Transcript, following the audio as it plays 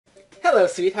Hello,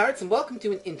 sweethearts, and welcome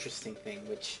to an interesting thing,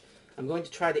 which I'm going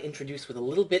to try to introduce with a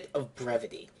little bit of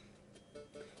brevity.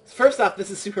 First off,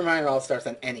 this is Super Mario All-Stars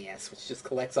on NES, which just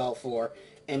collects all 4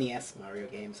 NES Mario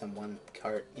games on one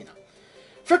cart, you know.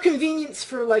 For convenience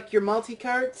for, like, your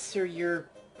multi-carts, or your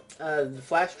the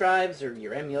flash drives, or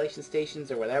your emulation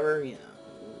stations, or whatever, you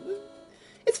know,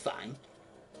 it's fine.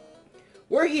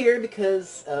 We're here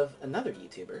because of another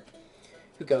YouTuber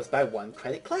who goes by One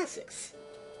Credit Classics.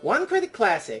 One Credit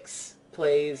Classics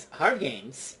plays hard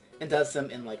games and does them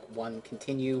in like 1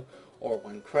 continue or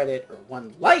 1 credit or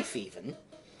 1 life even,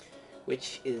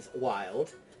 which is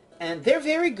wild. And they're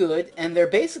very good, and they're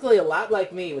basically a lot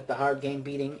like me with the hard game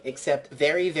beating, except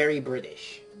very, very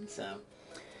British. So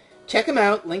check them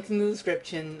out, link in the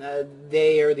description.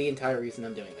 They are the entire reason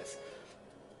I'm doing this.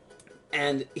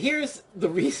 And here's the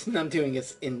reason I'm doing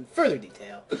this in further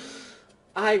detail.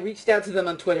 I reached out to them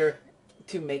on Twitter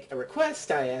to make a request.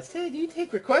 I asked, hey, do you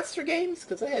take requests for games?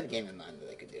 Because I had a game in mind that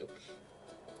I could do.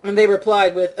 And they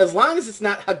replied with, as long as it's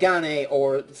not Hagane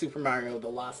or Super Mario The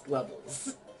Lost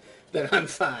Levels, then I'm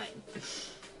fine.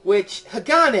 Which,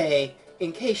 Hagane,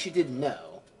 in case you didn't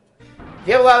know, if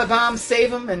you have a lot of bombs,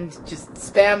 save them and just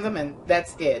spam them, and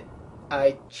that's it.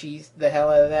 I cheesed the hell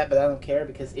out of that, but I don't care,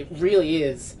 because it really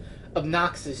is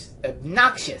obnoxious,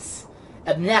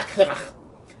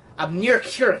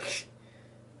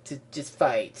 to just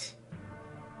fight.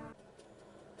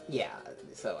 Yeah,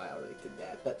 so I already did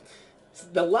that. But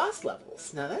the Lost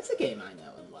Levels, now that's a game I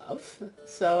know and love.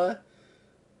 So,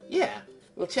 yeah,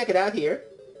 we'll check it out here.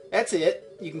 That's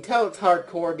it. You can tell it's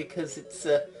hardcore because it's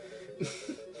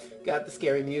got the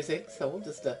scary music, so we'll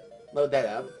just load that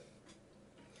up.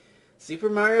 Super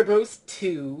Mario Bros.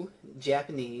 2,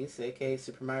 Japanese, aka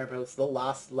Super Mario Bros. The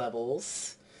Lost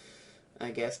Levels,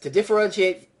 I guess, to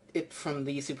differentiate it from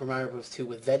the Super Mario Bros. 2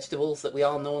 with vegetables that we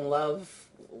all know and love.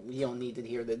 We don't need to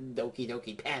hear the Doki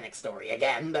Doki Panic story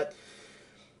again, but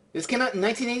this came out in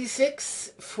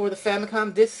 1986 for the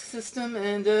Famicom Disk System,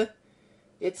 and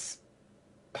it's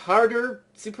harder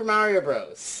Super Mario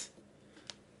Bros.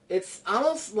 It's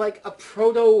almost like a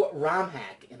proto-ROM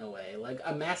hack in a way, like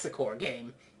a Massacre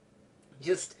game.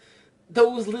 Just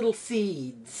those little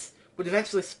seeds would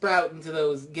eventually sprout into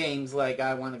those games like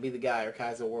I Want to Be the Guy or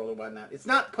Kaiser World or whatnot. It's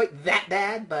not quite that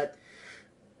bad, but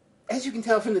as you can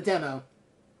tell from the demo,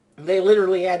 they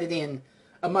literally added in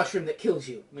a mushroom that kills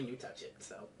you when you touch it,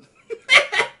 so.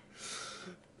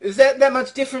 Is that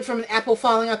much different from an apple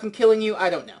falling up and killing you? I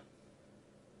don't know.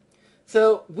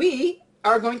 So we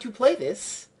are going to play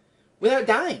this without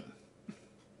dying,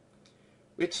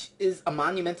 which is a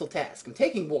monumental task. I'm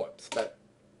taking warps, but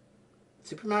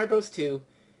Super Mario Bros. 2,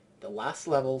 The Lost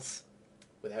Levels,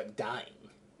 without dying.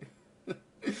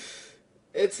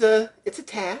 It's a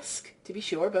task, to be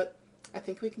sure, but I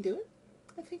think we can do it.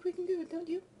 I think we can do it, don't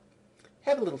you?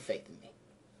 Have a little faith in me.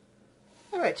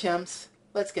 Alright, chums,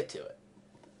 let's get to it.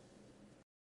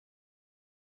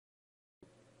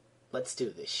 Let's do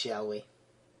this, shall we?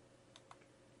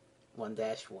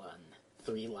 1-1,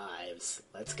 3 lives.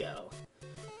 Let's go.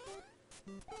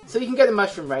 So you can get a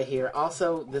mushroom right here.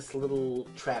 Also, this little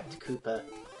trapped Koopa.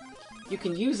 You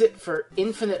can use it for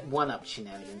infinite 1-up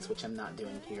shenanigans, which I'm not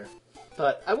doing here.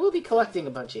 But I will be collecting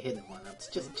a bunch of hidden 1-ups,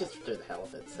 just for the hell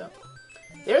of it, so.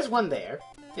 There's one there.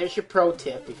 There's your pro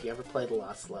tip, if you ever play the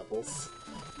Lost Levels,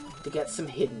 to get some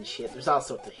hidden shit. There's all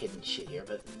sorts of hidden shit here,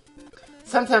 but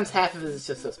sometimes half of it is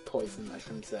just those poison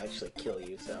mushrooms that actually kill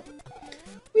you, so.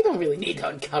 We don't really need to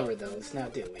uncover those, now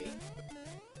do we?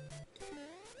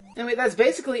 Anyway, that's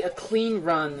basically a clean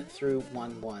run through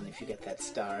 1-1 if you get that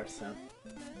star, so.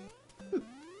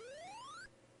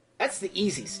 That's the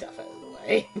easy stuff out of the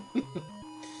way.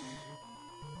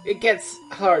 It gets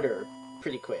harder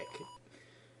pretty quick.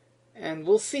 And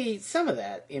we'll see some of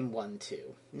that in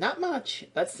 1-2. Not much,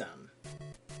 but some.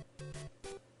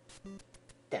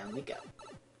 Down we go.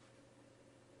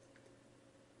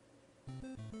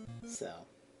 So,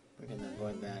 we're going to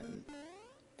avoid that. And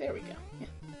there we go.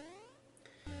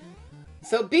 Yeah.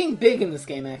 So, being big in this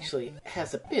game actually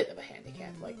has a bit of a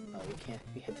handicap. Like, oh,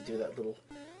 we had to do that little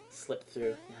slip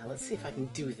through. Now, let's see if I can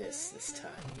do this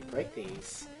time. You break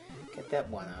these. Get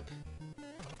that 1-up.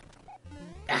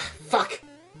 Ah, fuck!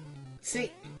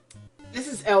 See, this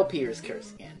is LPer's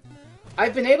curse again.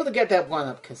 I've been able to get that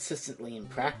 1-up consistently in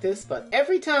practice, but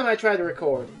every time I try to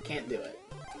record, can't do it.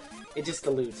 It just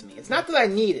eludes me. It's not that I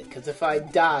need it, because if I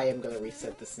die, I'm going to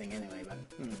reset this thing anyway, but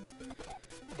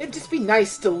it'd just be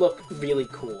nice to look really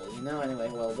cool, you know? Anyway,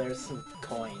 well, there's some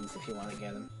coins if you want to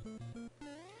get them.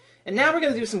 And now we're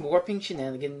going to do some warping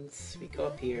shenanigans. We go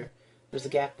up here. There's a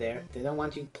gap there. They don't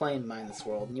want you playing Minus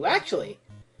World. And you actually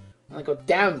want to go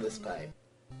down this pipe.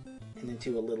 and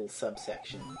into a little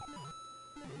subsection.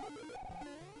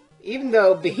 Even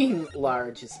though being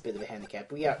large is a bit of a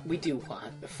handicap, we do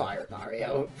want the Fire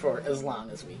Mario for as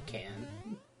long as we can.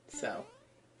 So,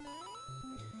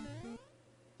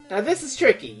 now this is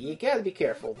tricky. You gotta be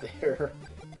careful there,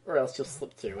 or else you'll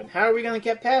slip through. And how are we gonna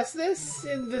get past this?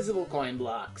 Invisible coin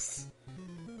blocks,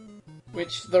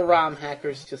 which the ROM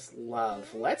hackers just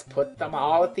love. Let's put them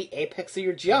all at the apex of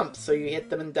your jump so you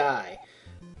hit them and die.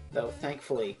 Though,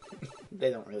 thankfully, they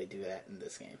don't really do that in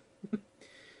this game.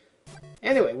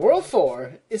 Anyway, World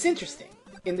 4 is interesting.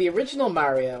 In the original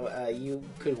Mario, you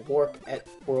could warp at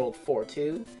World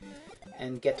 4-2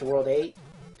 and get to World 8.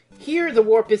 Here, the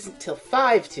warp isn't till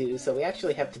 5-2, so we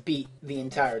actually have to beat the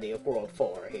entirety of World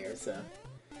 4 here, so...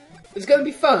 It's gonna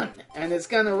be fun, and it's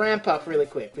gonna ramp up really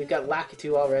quick. We've got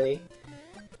Lakitu already.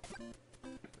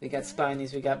 We got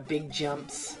Spinies, we got big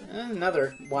jumps.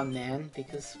 Another one-man,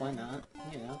 because why not?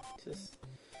 You know, just...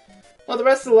 Well, the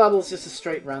rest of the level is just a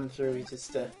straight run through. You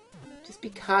just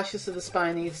be cautious of the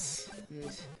Spinies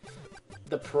and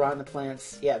the Piranha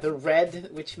Plants. Yeah, they're red,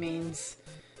 which means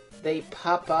they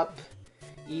pop up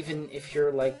even if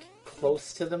you're, like,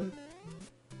 close to them.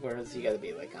 Whereas you gotta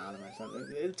be, like, on them or something.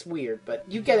 It's weird, but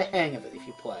you get a hang of it if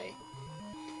you play.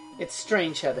 It's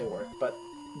strange how they work, but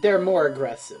they're more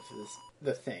aggressive, is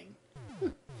the thing.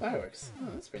 Fireworks.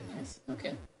 Oh, that's pretty nice.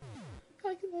 Okay.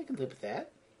 I can live with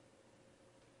that.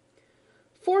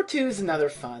 4-2 is another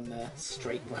fun,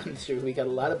 straight run through. We got a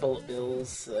lot of bullet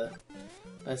bills,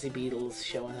 Buzzy Beetles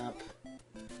showing up.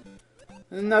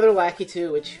 Another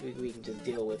Lakitu, which we can just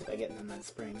deal with by getting on that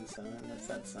spring, so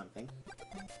that's something.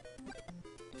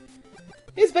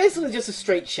 It's basically just a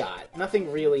straight shot.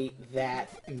 Nothing really that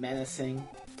menacing.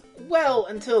 Well,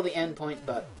 until the end point,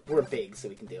 but we're big, so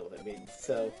we can deal with it.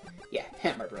 So, yeah,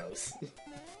 Hammer Bros.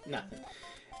 Nothing.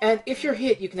 And if you're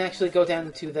hit, you can actually go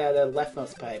down to that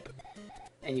leftmost pipe,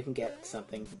 and you can get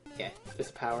something. Yeah, there's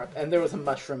a power-up. And there was a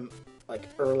mushroom, like,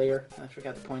 earlier, I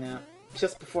forgot to point out,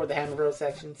 just before the Hammer Bros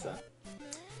section, so...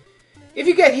 If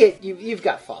you get hit, you've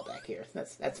got fallback here.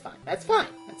 That's fine. That's fine.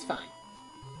 That's fine.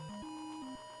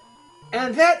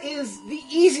 And that is the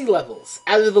easy levels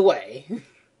out of the way.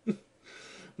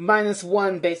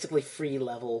 -1 basically free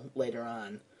level later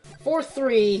on.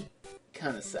 4-3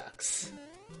 kind of sucks.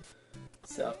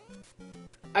 So,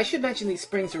 I should mention these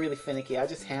springs are really finicky. I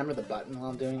just hammer the button while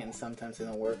I'm doing it, and sometimes they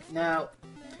don't work. Now,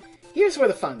 here's where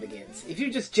the fun begins. If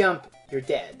you just jump, you're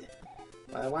dead.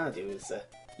 What I want to do is,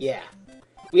 yeah.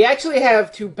 We actually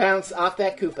have to bounce off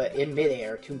that Koopa in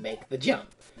midair to make the jump.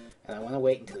 And I want to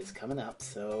wait until he's coming up,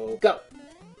 so go!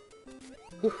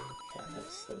 Whew. Yeah,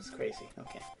 that was crazy.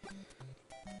 Okay.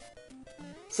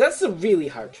 So that's the really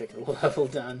hard trick of the level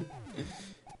done.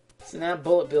 So now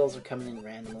bullet bills are coming in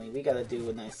randomly. We gotta do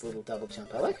a nice little double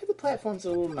jump. I like how the platforms are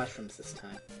little mushrooms this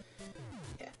time.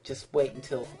 Yeah, just wait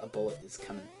until a bullet is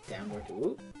coming downward.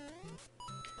 Ooh.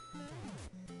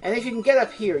 And if you can get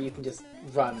up here, you can just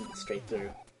run straight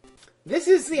through. This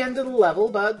is the end of the level,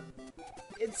 but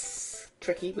it's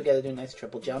tricky. We gotta do a nice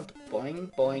triple jump.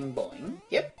 Boing, boing, boing.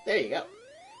 Yep, there you go.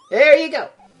 There you go!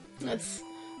 That's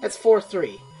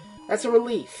 4-3. That's a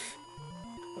relief.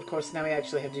 Of course, now we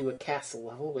actually have to do a castle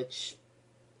level, which...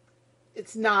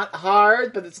 It's not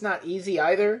hard, but it's not easy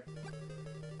either.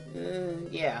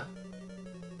 Yeah.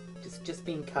 Just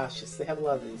being cautious. They have a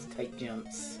lot of these tight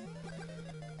jumps.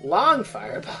 Long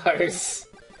fire bars,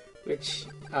 which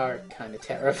are kind of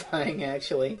terrifying,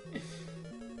 actually.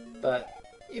 But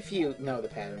if you know the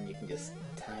pattern, you can just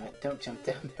time it. Don't jump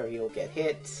down there, you'll get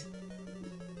hit.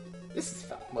 This is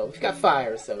fun. Well, we've got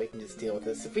fire, so we can just deal with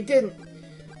this. If we didn't,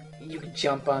 you could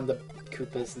jump on the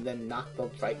Koopas and then knock the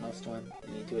rightmost one.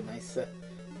 And you do a nice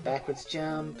backwards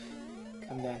jump.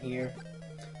 Come down here.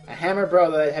 A hammer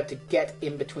bro that I'd have to get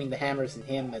in between the hammers and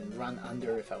him and run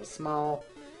under if I was small.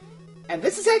 And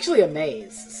this is actually a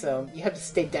maze, so you have to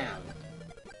stay down.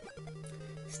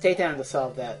 Stay down to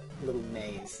solve that little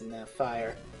maze. And now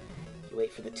fire. You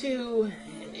wait for the 2,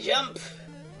 and jump!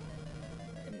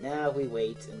 And now we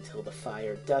wait until the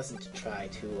fire doesn't try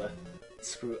to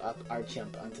screw up our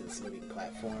jump onto the smoothing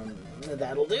platform.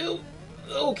 That'll do!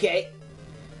 Okay.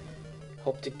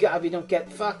 Hope to God we don't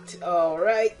get fucked.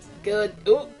 Alright, good.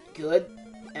 Ooh, good.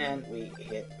 And we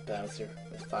hit Bowser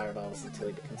with fireballs until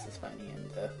he becomes the spiny, and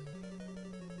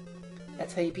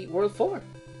that's how you beat World 4.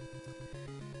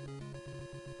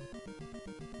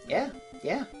 Yeah.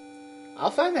 I'll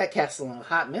find that castle in a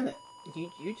hot minute. You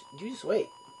just wait.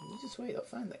 You just wait, I'll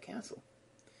find that castle.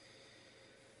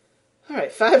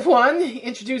 Alright, 5-1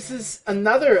 introduces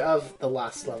another of the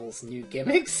Lost Levels' new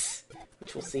gimmicks,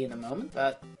 which we'll see in a moment,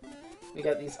 but we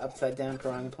got these upside-down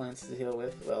piranha plants to deal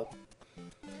with. Well,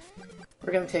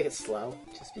 We're gonna take it slow,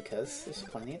 just because there's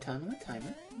plenty of time on the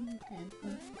timer.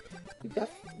 And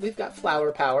we've got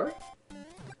flower power,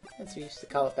 as we used to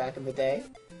call it back in the day.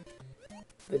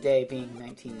 The day being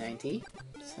 1990,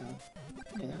 so,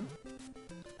 you know.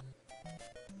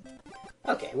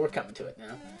 Okay, we're coming to it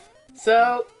now.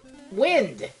 So,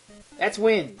 wind! That's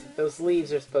wind. Those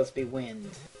leaves are supposed to be wind.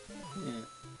 Yeah.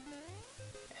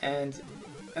 And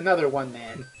another one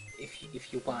man,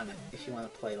 if you want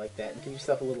to play like that, and give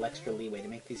yourself a little extra leeway to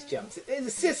make these jumps. It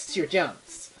assists your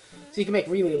jumps, so you can make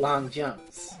really long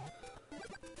jumps.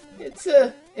 It's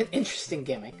an interesting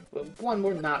gimmick, but one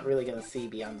we're not really going to see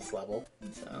beyond this level.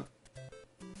 So,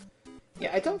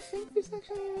 yeah, I don't think there's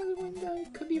actually another wind. I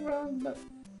could be wrong, but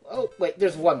oh wait,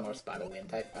 there's one more spot of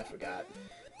wind. I forgot.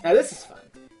 Now this is fun.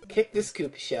 Kick this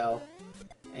Koopa shell,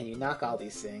 and you knock all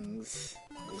these things.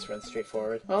 Just run straight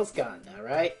forward. Well, it's gone now,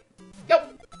 right?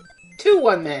 Nope! 2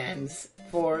 one-mans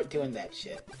for doing that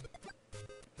shit.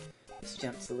 This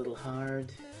jump's a little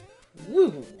hard.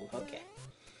 Woo! Okay.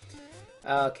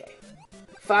 Okay.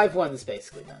 5-1's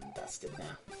basically done and dusted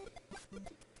now.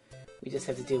 We just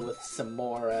have to deal with some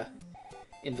more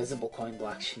invisible coin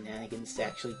block shenanigans to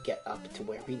actually get up to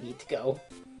where we need to go.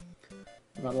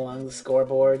 Run along the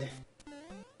scoreboard.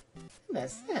 And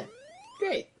that's that.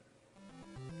 Great.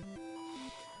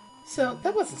 So,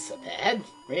 that wasn't so bad,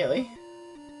 really.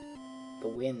 The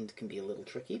wind can be a little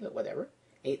tricky, but whatever.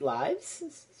 8 lives?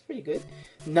 It's pretty good.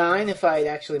 9 if I had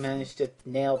actually managed to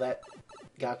nail that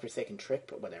godforsaken trick,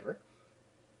 but whatever.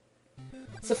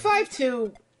 So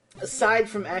 5-2, aside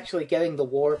from actually getting the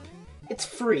warp, it's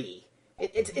free.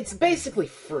 It's basically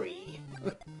free.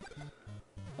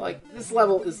 Like, this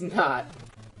level is not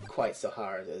quite so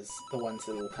hard as the ones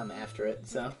that will come after it,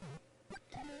 so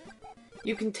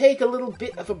you can take a little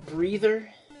bit of a breather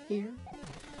here.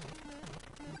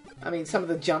 I mean, some of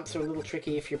the jumps are a little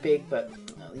tricky if you're big, but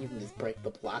you can just break the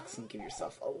blocks and give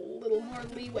yourself a little more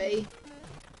leeway.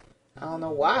 I don't know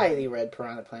why the red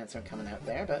piranha plants aren't coming out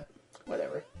there, but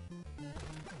whatever.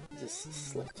 Just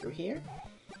slip through here.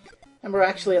 And we're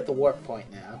actually at the warp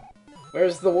point now.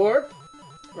 Where's the warp?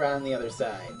 Right on the other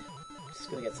side. Just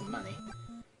gonna get some money.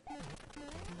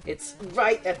 It's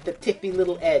right at the tippy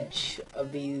little edge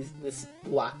of this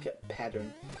block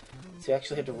pattern. So you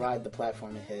actually have to ride the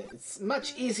platform and hit it. It's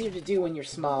much easier to do when you're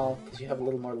small, because you have a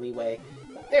little more leeway.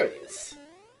 There it is.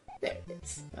 There it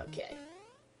is. Okay.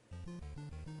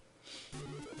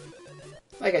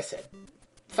 Like I said,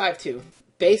 5-2.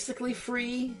 Basically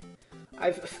free.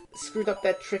 I've screwed up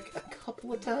that trick a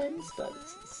couple of times, but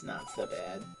it's not so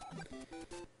bad.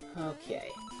 Okay.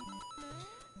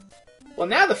 Well,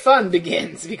 now the fun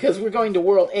begins, because we're going to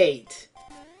World 8.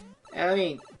 I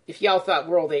mean, if y'all thought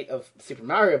World 8 of Super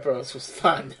Mario Bros. Was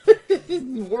fun,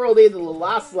 World 8 of the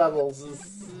Lost Levels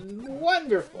is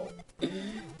wonderful.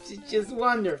 It's just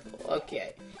wonderful.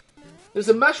 Okay. There's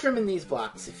a mushroom in these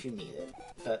blocks if you need it,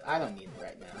 but I don't need it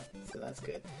right now, so that's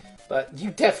good. But you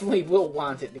definitely will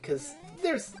want it, because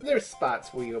there's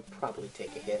spots where you'll probably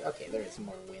take a hit. Okay, there is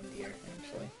more wind here,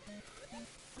 actually.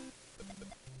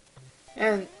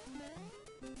 And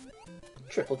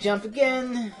triple jump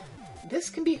again. This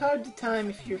can be hard to time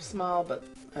if you're small, but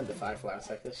I have the Fireflower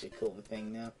Cycle. That should cool the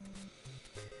thing now.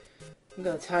 I'm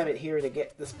going to time it here to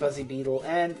get this Buzzy Beetle.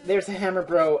 And there's a Hammer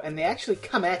Bro, and they actually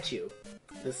come at you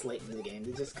this late in the game.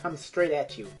 They just come straight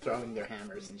at you, throwing their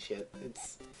hammers and shit.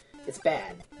 It's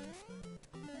bad.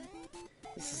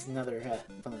 This is another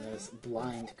one of those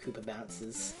blind Koopa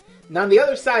bounces. Now on the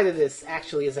other side of this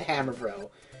actually is a Hammer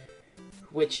Bro,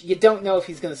 which you don't know if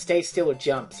he's going to stay still or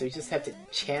jump, so you just have to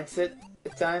chance it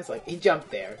at times. Like, he jumped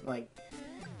there. Like,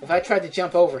 if I tried to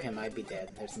jump over him, I'd be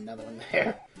dead. There's another one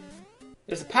there.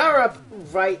 There's a power-up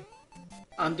right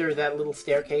under that little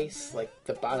staircase, like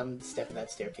the bottom step of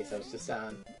that staircase I was just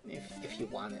on, if you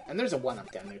want it. And there's a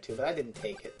 1-up down there, too, but I didn't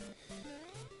take it.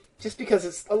 Just because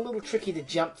it's a little tricky to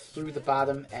jump through the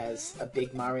bottom as a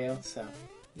big Mario, so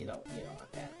you don't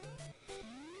want that.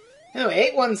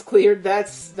 Anyway, 8-1's cleared.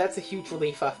 That's a huge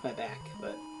relief off my back,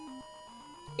 but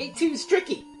 8-2 is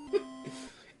tricky.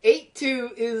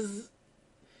 8-2 is...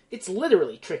 it's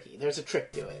literally tricky. There's a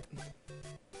trick to it.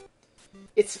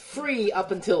 It's free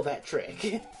up until that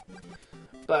trick.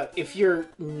 But if you're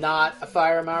not a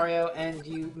Fire Mario and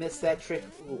you miss that trick,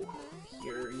 ooh,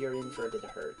 you're in for a bit of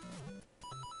hurt.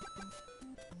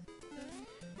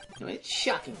 Anyway, it's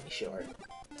shockingly short.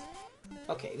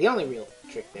 Okay, the only real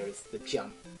trick there is the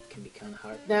jump can be kind of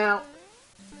hard. Now,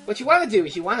 what you want to do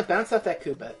is you want to bounce off that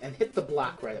Koopa and hit the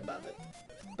block right above it.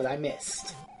 But I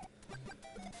missed.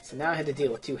 So now I had to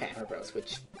deal with 2 Hammer Bros,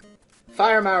 which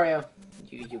Fire Mario,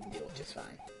 you can deal with just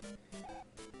fine.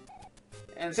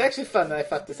 And it's actually fun that I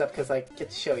fucked this up because I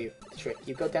get to show you the trick.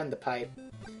 You go down the pipe,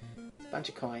 a bunch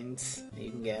of coins that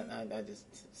you can get. I just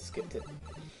skipped it.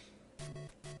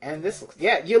 And this looks...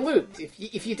 Yeah, you loot.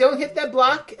 If you don't hit that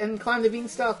block and climb the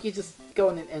beanstalk, you just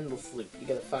go in an endless loop. You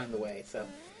gotta find the way, so...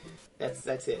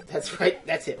 That's it. That's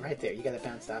it right there. You gotta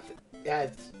bounce off it. Yeah,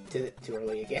 I did it too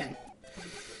early again.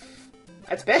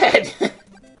 That's bad!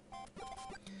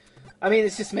 I mean,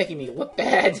 it's just making me look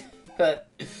bad, but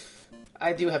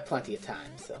I do have plenty of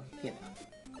time, so, you know.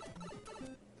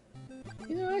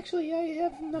 You know, actually, I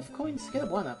have enough coins to get a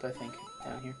 1-up, I think,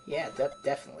 down here. Yeah,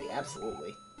 definitely,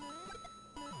 absolutely.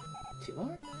 2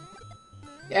 more?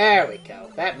 There we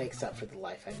go. That makes up for the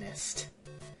life I missed.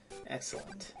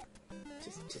 Excellent.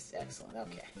 Just excellent.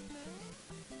 Okay.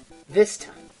 This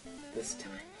time.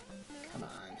 Come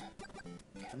on.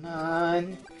 Come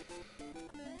on.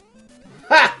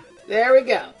 Ha! There we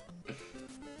go.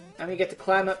 Now we get to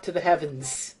climb up to the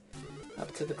heavens.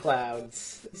 Up to the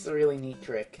clouds. It's a really neat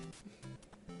trick.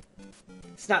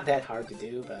 It's not that hard to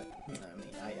do, but, I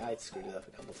mean, I screwed it up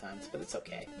a couple times, but it's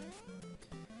okay.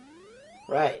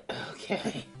 Right,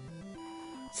 okay.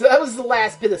 So that was the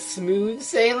last bit of smooth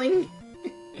sailing.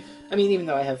 I mean, even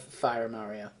though I have Fire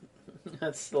Mario.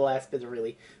 That's the last bit of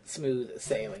really smooth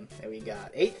sailing that we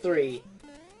got. 8-3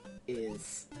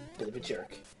 is a bit of a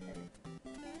jerk.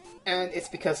 And it's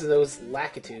because of those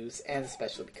Lakitus, and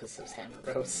especially because of those Hammer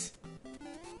Bros.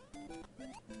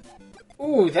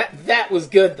 Ooh, that was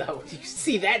good, though. You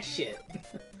see that shit.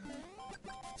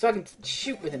 So I can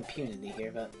shoot with impunity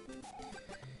here, but...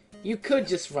 You could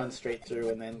just run straight through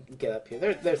and then get up here.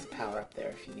 There's a power up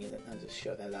there if you need it. I'll just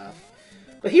show that off.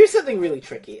 But here's something really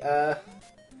tricky.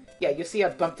 Yeah, you see I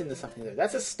bumped into something there.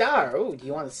 That's a star. Ooh, do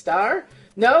you want a star?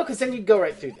 No, because then you'd go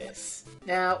right through this.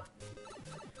 Now,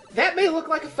 that may look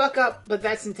like a fuck-up, but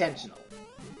that's intentional.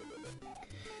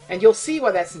 And you'll see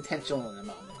why that's intentional in a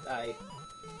moment.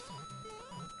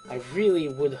 I really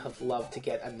would have loved to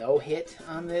get a no-hit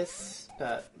on this,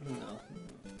 but,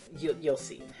 you'll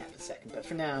see in half a second. But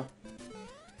for now,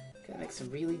 gonna make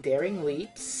some really daring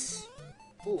leaps.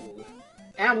 Ooh.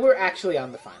 And we're actually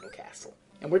on the final castle.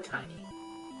 And we're tiny.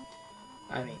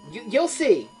 I mean, you'll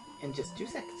see in just 2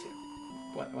 seconds here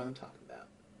what I'm talking about.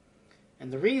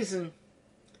 And the reason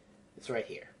is right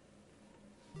here.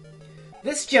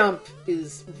 This jump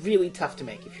is really tough to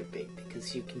make if you're big,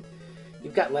 because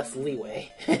you've got less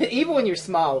leeway. Even when you're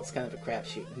small, it's kind of a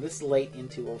crapshoot. And this late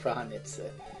into a run, it's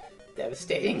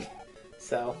devastating.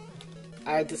 So,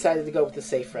 I decided to go with the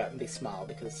safe route and be small,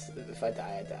 because if I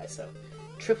die, I die. So,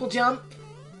 triple jump.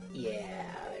 Yeah,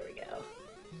 there we go.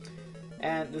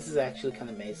 And this is actually kind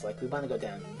of maze-like. We want to go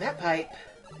down that pipe.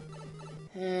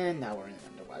 And now we're in an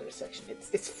underwater section.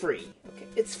 It's free. Okay,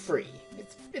 it's free.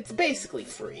 It's basically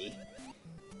free.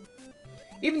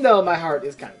 Even though my heart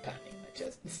is kind of pounding my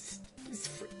chest. It's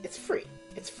free. It's free.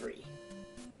 It's free.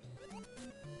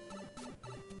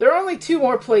 There are only 2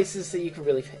 more places that you can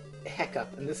really heck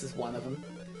up, and this is one of them.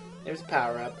 There's a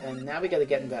power-up, and now we gotta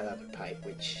get in that other pipe,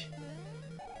 which...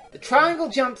 The triangle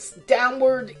jumps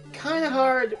downward, kind of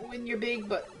hard when you're big,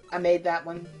 but I made that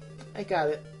one. I got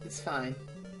it. It's fine.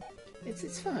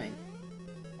 It's fine.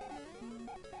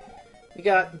 We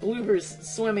got bloopers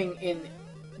swimming in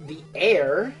the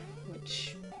air,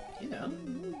 which, you know,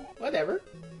 whatever.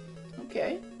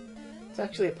 Okay. It's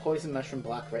actually a poison mushroom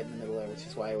block right in the middle there, which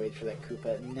is why I waited for that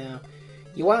Koopa. And now,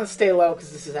 you want to stay low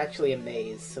because this is actually a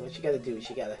maze. So what you gotta do is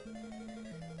you gotta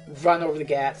run over the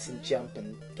gaps and jump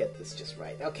and get this just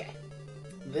right. Okay.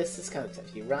 This is kind of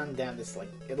tough. You run down this, like,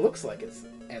 it looks like it's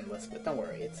endless, but don't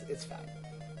worry, it's fine.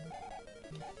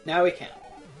 Now we count.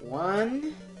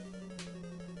 1,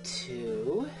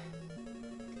 2,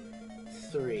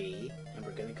 3, and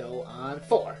we're gonna go on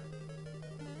 4.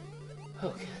 Oh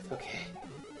god, okay.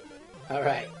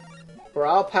 Alright. We're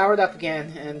all powered up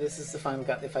again, and this is the final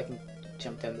gun. If I can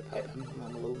jump down the pipe. I'm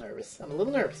a little nervous. I'm a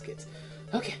little nervous, kids.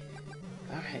 Okay.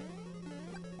 Alright.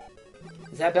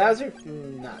 Is that Bowser?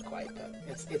 Not quite, but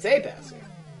it's a Bowser.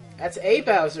 That's a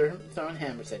Bowser throwing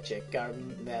hammers at you,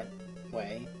 guarding that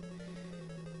way.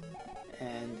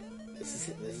 And this is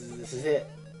it. This is it.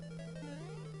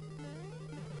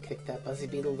 Kick that Buzzy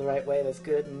Beetle the right way. That's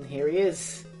good. And here he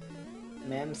is. The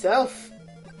man himself.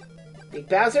 Big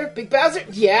Bowser? Big Bowser?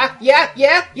 Yeah.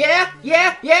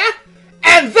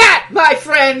 And that, my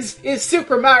friends, is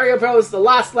Super Mario Bros. The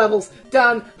Lost Levels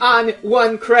done on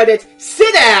 1 credit.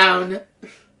 Sit down!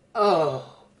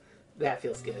 Oh, that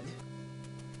feels good.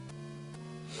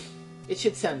 It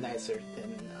should sound nicer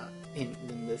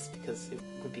than this because it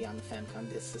would be on the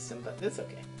Famicom Disk System, but that's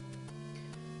okay.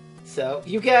 So,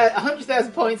 you get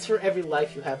 100,000 points for every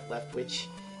life you have left, which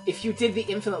if you did the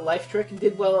infinite life trick and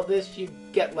did well at this, you'd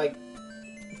get like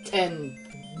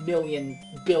 10 million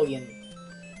billion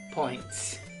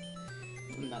points.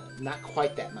 Not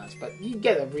quite that much, but you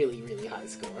get a really, really high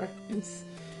score.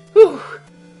 Whew.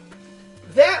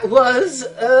 That was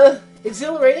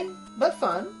exhilarating, but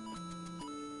fun.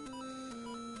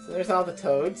 So there's all the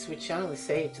toads, which I only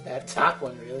saved to that top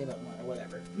one, really, but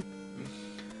whatever.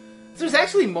 So there's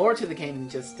actually more to the game than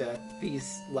just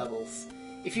these levels.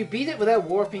 If you beat it without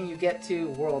warping, you get to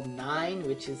World 9,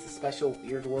 which is a special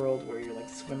weird world where you're like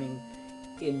swimming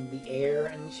in the air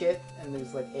and shit, and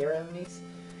there's like air enemies.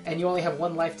 And you only have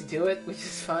one life to do it, which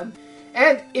is fun.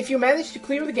 And if you manage to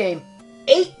clear the game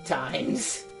 8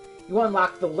 times, you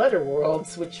unlock the letter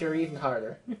worlds, which are even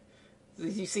harder.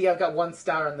 As you see, I've got 1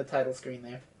 star on the title screen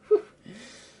there. Whew.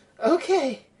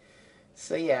 Okay.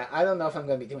 So yeah, I don't know if I'm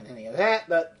going to be doing any of that,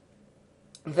 but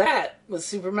that was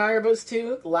Super Mario Bros.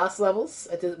 2, the last levels.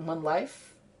 I did it in 1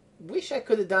 life. Wish I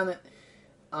could have done it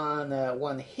on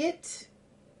 1 hit,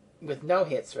 with no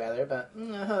hits rather, but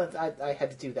I had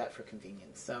to do that for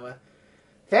convenience. So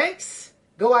thanks.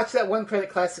 Go watch that One Credit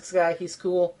Classics guy. He's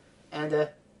cool. And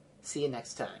see you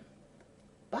next time.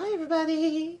 Bye,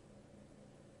 everybody.